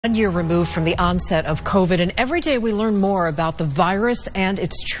1 year removed from the onset of COVID, and every day we learn more about the virus and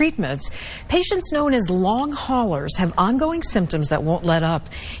its treatments. Patients known as long haulers have ongoing symptoms that won't let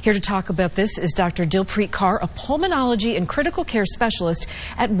up. Here to talk about this is Dr. Dilpreet Kaur, a pulmonology and critical care specialist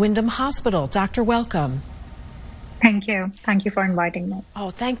at Windham Hospital. Doctor, welcome. Thank you. Thank you for inviting me. Oh,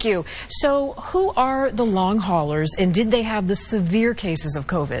 thank you. So who are the long haulers, and did they have the severe cases of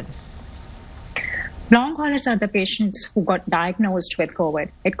COVID? Long haulers are the patients who got diagnosed with COVID.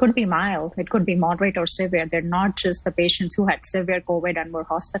 It could be mild, it could be moderate or severe. They're not just the patients who had severe COVID and were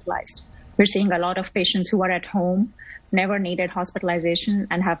hospitalized. We're seeing a lot of patients who are at home, never needed hospitalization,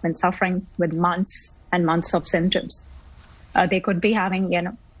 and have been suffering with months and months of symptoms. They could be having,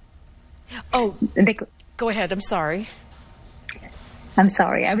 Go ahead. I'm sorry.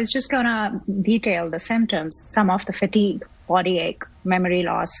 I was just going to detail the symptoms, some of the fatigue, body ache, memory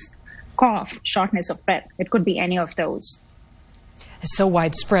loss, cough, shortness of breath. It could be any of those. It's so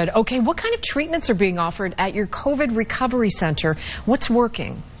widespread. Okay, what kind of treatments are being offered at your COVID Recovery Center? What's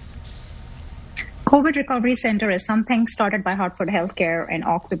working? COVID Recovery Center is something started by Hartford Healthcare in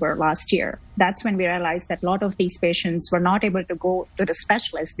October last year. That's when we realized that a lot of these patients were not able to go to the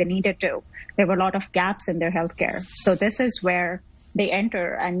specialist they needed to. There were a lot of gaps in their healthcare. So this is where they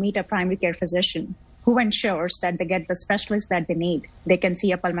enter and meet a primary care physician who ensures that they get the specialist that they need. They can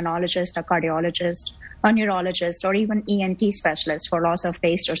see a pulmonologist, a cardiologist, a neurologist, or even ENT specialist for loss of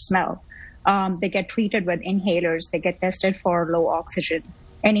taste or smell. They get treated with inhalers. They get tested for low oxygen,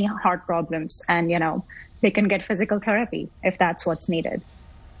 any heart problems, and, they can get physical therapy if that's what's needed.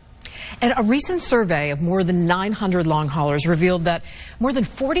 And a recent survey of more than 900 long haulers revealed that more than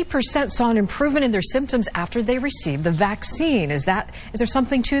 40% saw an improvement in their symptoms after they received the vaccine. Is there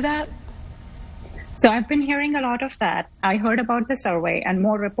something to that? So I've been hearing a lot of that. I heard about the survey and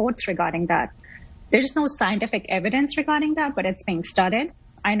more reports regarding that. There's no scientific evidence regarding that, but it's being studied.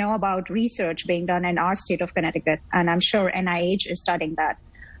 I know about research being done in our state of Connecticut, and I'm sure NIH is studying that.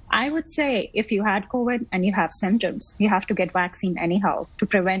 I would say if you had COVID and you have symptoms, you have to get vaccine anyhow to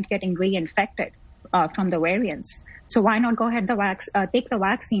prevent getting reinfected from the variants. So why not go ahead take the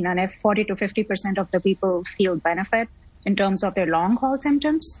vaccine, and if 40 to 50% of the people feel benefit in terms of their long haul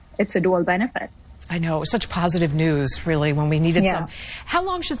symptoms, it's a dual benefit. I know, such positive news, really, when we needed some. How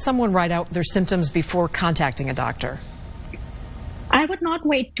long should someone write out their symptoms before contacting a doctor? I would not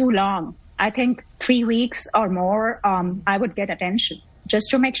wait too long. I think 3 weeks or more, I would get attention just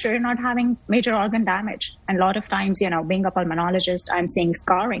to make sure you're not having major organ damage. And a lot of times, being a pulmonologist, I'm seeing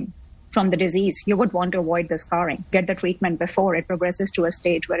scarring from the disease. You would want to avoid the scarring. Get the treatment before it progresses to a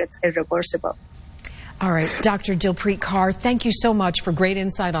stage where it's irreversible. All right, Dr. Dilpreet Kaur, thank you so much for great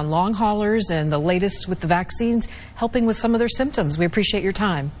insight on long haulers and the latest with the vaccines, helping with some of their symptoms. We appreciate your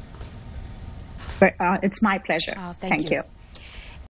time. It's my pleasure. Thank you.